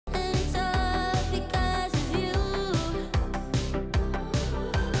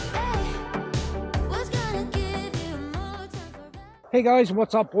Hey guys,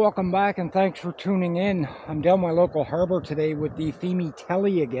 what's up? Welcome back and thanks for tuning in. I'm down my local harbor today with the Fimi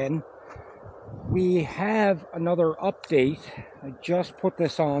Tele again. We have another update. I just put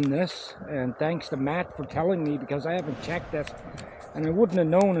this on this, and thanks to Matt for telling me because I haven't checked this and I wouldn't have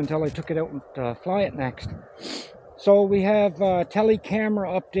known until I took it out and fly it next. So we have a tele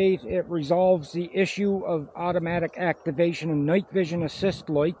camera update. It resolves the issue of automatic activation of night vision assist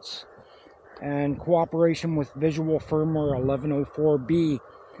lights and cooperation with visual firmware 1104B.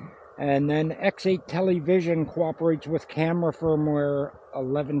 And then X8 Television cooperates with camera firmware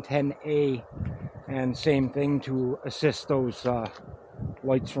 1110A, and same thing to assist those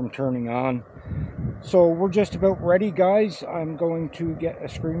lights from turning on. So we're just about ready, guys. I'm going to get a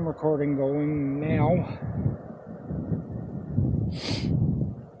screen recording going now.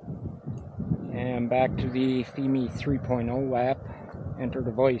 And back to the Fimi 3.0 app. Enter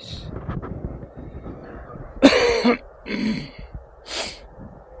device.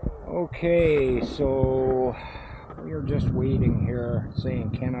 Okay, so we are just waiting here,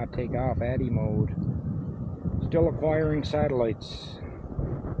 saying cannot take off ADI mode. Still acquiring satellites.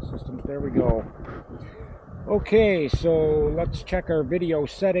 Systems, there we go. Okay, so let's check our video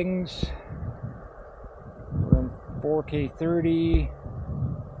settings. We're in 4K 30.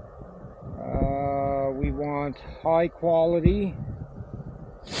 We want high quality.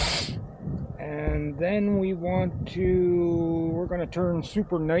 And then we're going to turn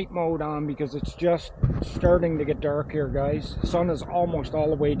super night mode on because it's just starting to get dark here, guys. The sun is almost all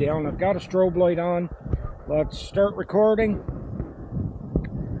the way down. I've got a strobe light on. Let's start recording.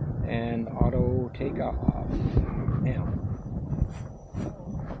 And auto take off. Now,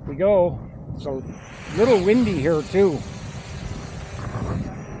 we go. It's a little windy here too. You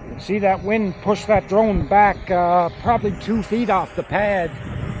can see that wind push that drone back probably 2 feet off the pad.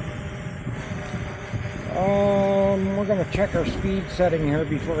 We're going to check our speed setting here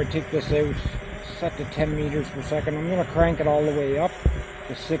before I take this out. Set to 10 meters per second. I'm going to crank it all the way up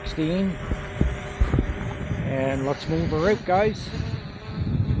to 16. And let's move her out, guys.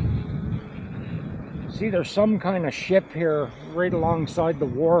 See, there's some kind of ship here right alongside the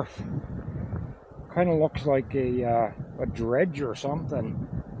wharf. Kind of looks like a dredge or something.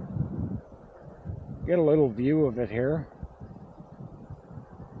 Get a little view of it here.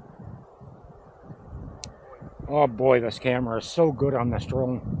 Oh boy, this camera is so good on this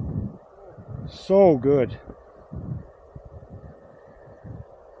drone. So good.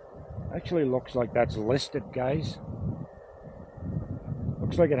 Actually looks like that's listed, guys.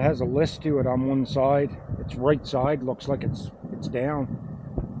 Looks like it has a list to it on one side. Its right side looks like it's down.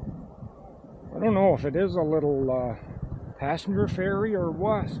 I don't know if it is a little passenger ferry or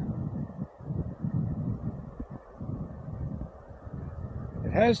what.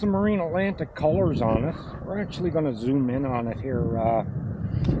 It has the Marine Atlantic colors on it. We're actually going to zoom in on it here.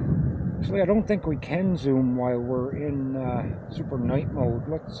 Actually, I don't think we can zoom while we're in super night mode.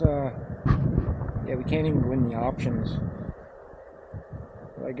 Let's, yeah, we can't even go in the options.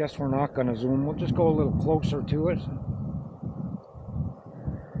 But I guess we're not going to zoom. We'll just go a little closer to it.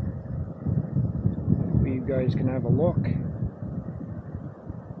 Maybe you guys can have a look.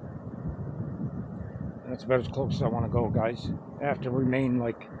 That's about as close as I want to go, guys. I have to remain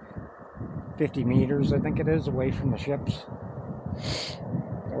like 50 meters, I think it is, away from the ships.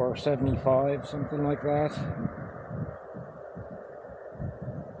 Or 75, something like that.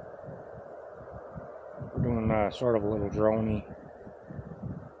 We're doing sort of a little droney.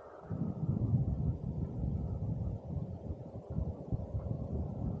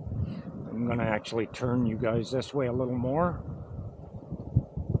 I'm going to actually turn you guys this way a little more,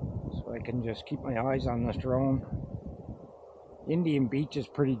 so I can just keep my eyes on this drone. Indian Beach is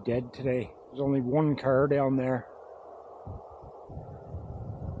pretty dead today. There's only one car down there.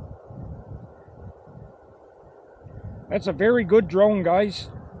 That's a very good drone, guys.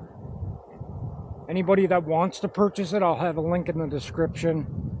 Anybody that wants to purchase it, I'll have a link in the description.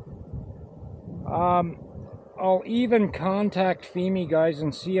 I'll even contact Fimi, guys,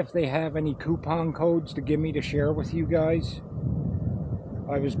 and see if they have any coupon codes to give me to share with you guys.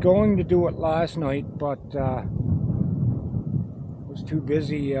 I was going to do it last night, but was too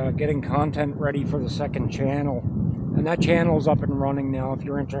busy getting content ready for the second channel, and that channel's up and running now if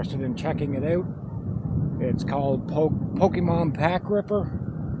you're interested in checking it out. It's called Pokemon Pack Ripper,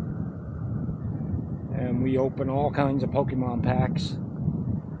 and we open all kinds of Pokemon packs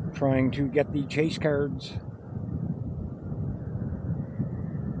trying to get the chase cards.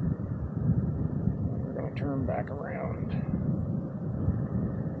 We're going to turn back around.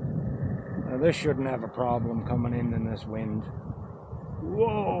 Now this shouldn't have a problem coming in this wind.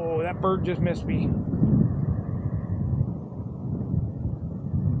 Whoa, that bird just missed me.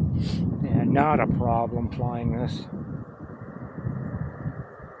 Yeah, not a problem flying this.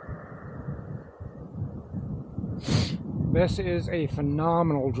 This is a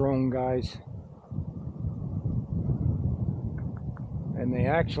phenomenal drone, guys. And they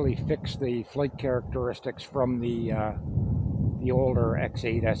actually fixed the flight characteristics from the older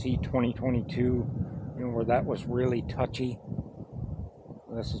X8 SE 2022, you know, where that was really touchy.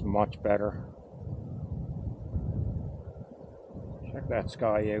 This is much better. Check that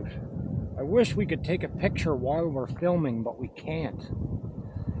sky out. I wish we could take a picture while we're filming, but we can't.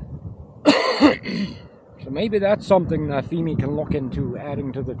 So maybe that's something that Fimi can look into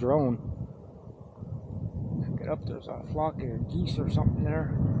adding to the drone. Get up, there's a flock of geese or something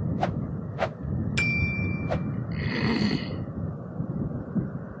there.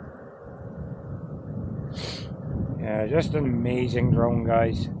 Yeah, just an amazing drone,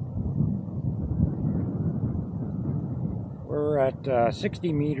 guys. We're at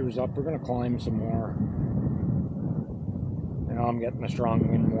 60 meters up. We're going to climb some more. Now I'm getting a strong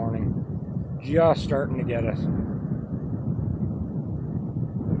wind warning. Just starting to get it.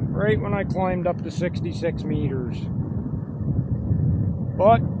 Right when I climbed up to 66 meters.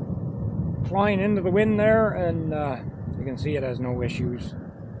 But flying into the wind there, and you can see it has no issues.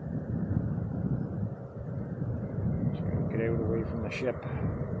 Just gonna get out away from the ship.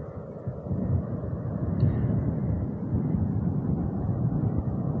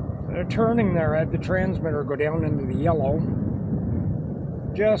 They're turning there. I had the transmitter go down into the yellow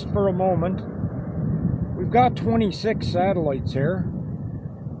just for a moment. We've got 26 satellites here.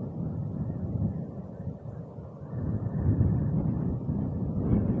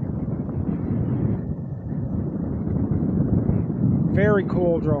 Very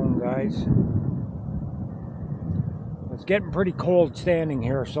cool drone, guys. It's getting pretty cold standing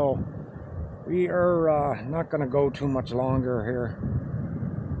here, so we are not going to go too much longer here.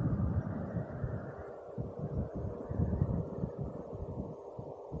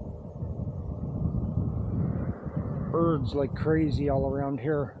 Birds like crazy all around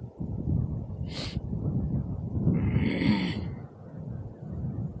here.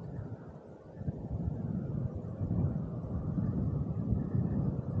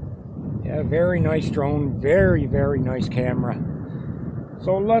 Yeah, very nice drone, very, very nice camera.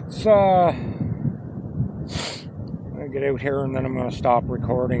 So let's I'm gonna get out here and then I'm gonna stop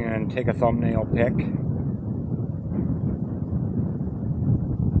recording and take a thumbnail pic.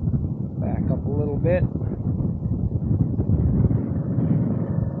 Back up a little bit.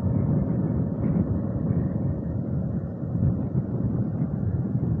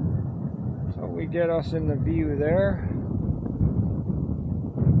 So we get us in the view there.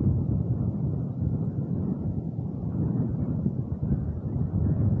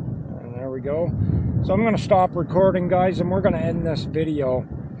 Go. So I'm going to stop recording, guys, and we're going to end this video.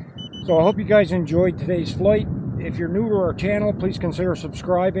 So I hope you guys enjoyed today's flight. If you're new to our channel, please consider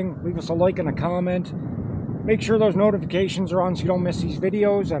subscribing. Leave us a like and a comment. Make sure those notifications are on so you don't miss these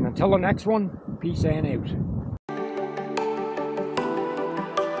videos. And until the next one, peace and out.